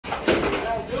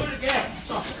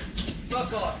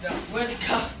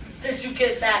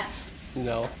get that?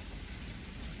 No.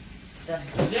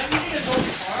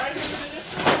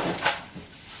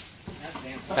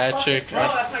 Patrick, Bro,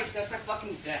 that's my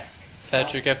fucking desk.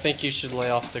 Patrick, I think you should lay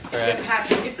off the Yeah, crack.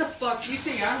 Patrick, get the fuck. You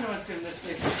think I'm the one that's gonna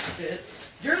misplace this shit?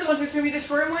 You're the one that's gonna be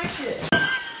destroying my shit.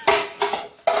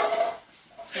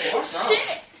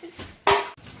 Shit!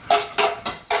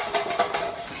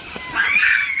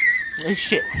 This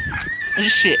shit.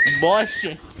 This shit. Boy,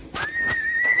 shit.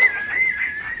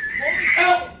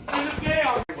 Help! There's a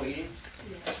jail! Waiting.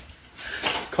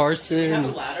 Carson. Do you have a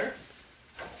ladder?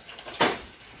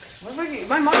 What am I getting?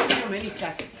 My mom can come any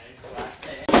second.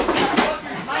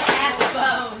 My ass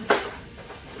bones.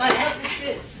 My head is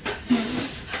shit.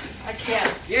 I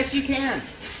can't. Yes, you can.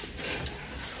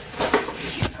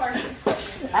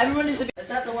 Everyone is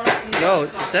that the one I use? No,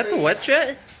 is that the wet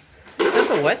jet? Is that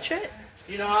the wet jet?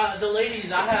 You know, the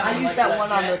ladies, I have. I used like that wet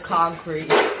one on the jets. concrete. You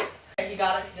got it? You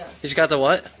got it? He's got the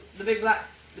what? The big black.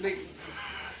 The big.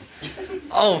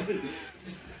 Oh. Bring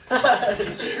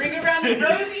around the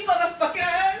rosy,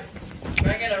 motherfuckers!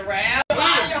 Bring it around.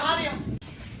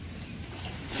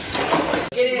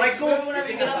 Get it. Michael, Whenever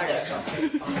you get up there.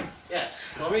 Yes.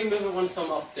 Let me move it once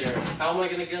I'm up there. How am I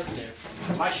gonna get up there?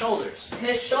 My shoulders.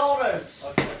 His shoulders.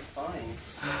 Okay, fine.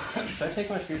 Should I take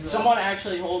my shoes off? Someone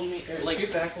actually hold me, like,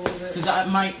 Scoot back a little bit. because I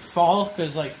might fall,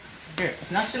 because, like, here,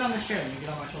 now sit on the chair and you get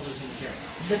on my shoulders in the chair.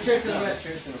 The chair's No, gonna the rip.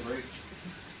 chair's gonna break.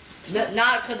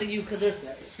 Not because of you, because there's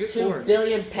Scoot 2 forward.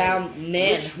 billion pound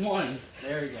men. Which one?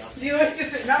 There you go. You know, it's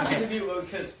just not going to be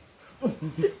because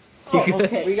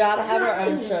We gotta have our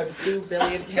own show. 2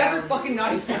 billion you guys are pound fucking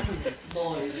nice.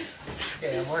 boys.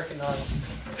 Okay, I'm working on it.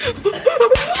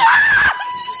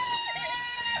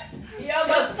 He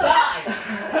almost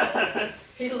died.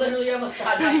 He literally almost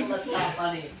died. Michael, that's not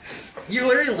funny. You're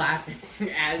literally laughing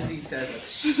as he says it.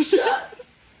 Shut.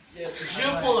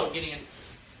 Should pull up, Gideon.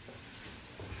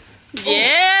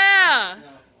 Yeah! No,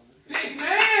 Big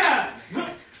man! hold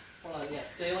on, yeah,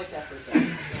 stay like that for a second.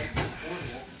 This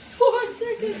board 4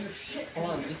 seconds. won't. Hold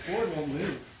on, this board won't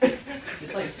move.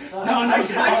 It's like stuck. No, I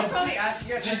should probably ask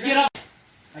you guys. Just get up.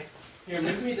 Here,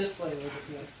 move me this way a little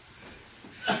bit.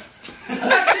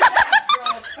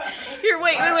 Here,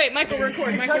 wait, Michael,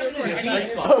 record, Michael,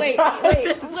 record. Wait.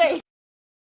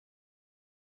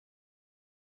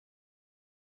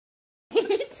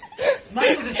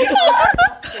 Michael, just get up.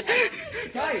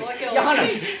 Guys,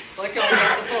 Johanna. Let go.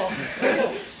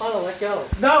 Hold on, let go.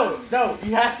 No,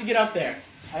 you have to get up there.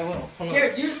 I will. Hold on.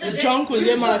 Here, use The junk was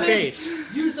in my face.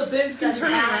 Use the bin that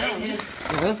Turn it had around. in his.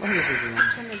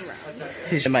 Turn it around.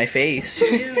 He's in my face.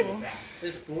 Ew.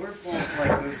 This board won't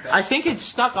like move back. I think it's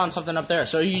stuck on something up there,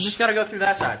 so you just gotta go through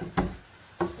that side.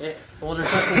 Well,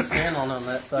 there's nothing to stand on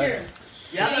that side. Here.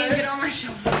 Yeah, You there get is. on my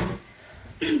shoulders.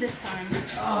 This time.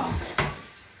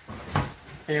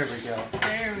 Here we go.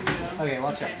 There we go. Okay,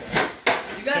 watch out.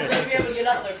 You guys better be able to get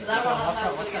up there, because I don't know how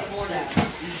I'm gonna get more now.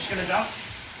 You just gonna jump?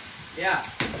 Yeah.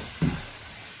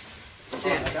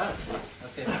 Stand. I got it.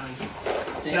 Okay, fine.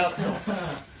 Stand So- still.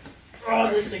 Oh,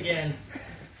 this again.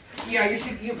 Yeah,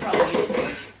 you probably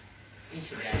should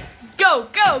Go!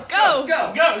 Go.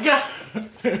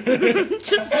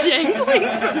 Just jangling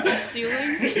from the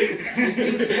ceiling.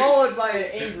 Being swallowed by an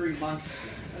angry monster.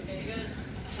 Okay, you guys,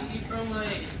 can you throw my...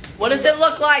 What does it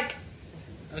look like?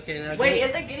 Okay, now Wait,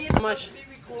 is it Gideon How much? supposed to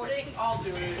be recording? I'll do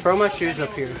it. Throw my shoes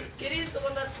up here. Gideon's the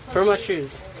one that's supposed Throw my to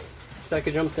shoes. So I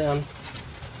can jump down.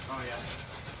 Oh, yeah.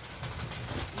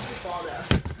 fall down.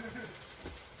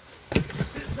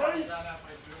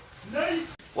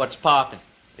 What's poppin'?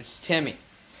 It's Timmy.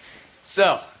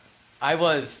 So, I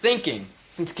was thinking,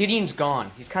 since Gideon's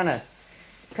gone, he's kind of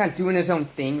doing his own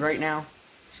thing right now.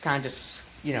 He's kind of just,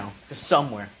 just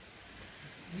somewhere.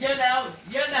 You know.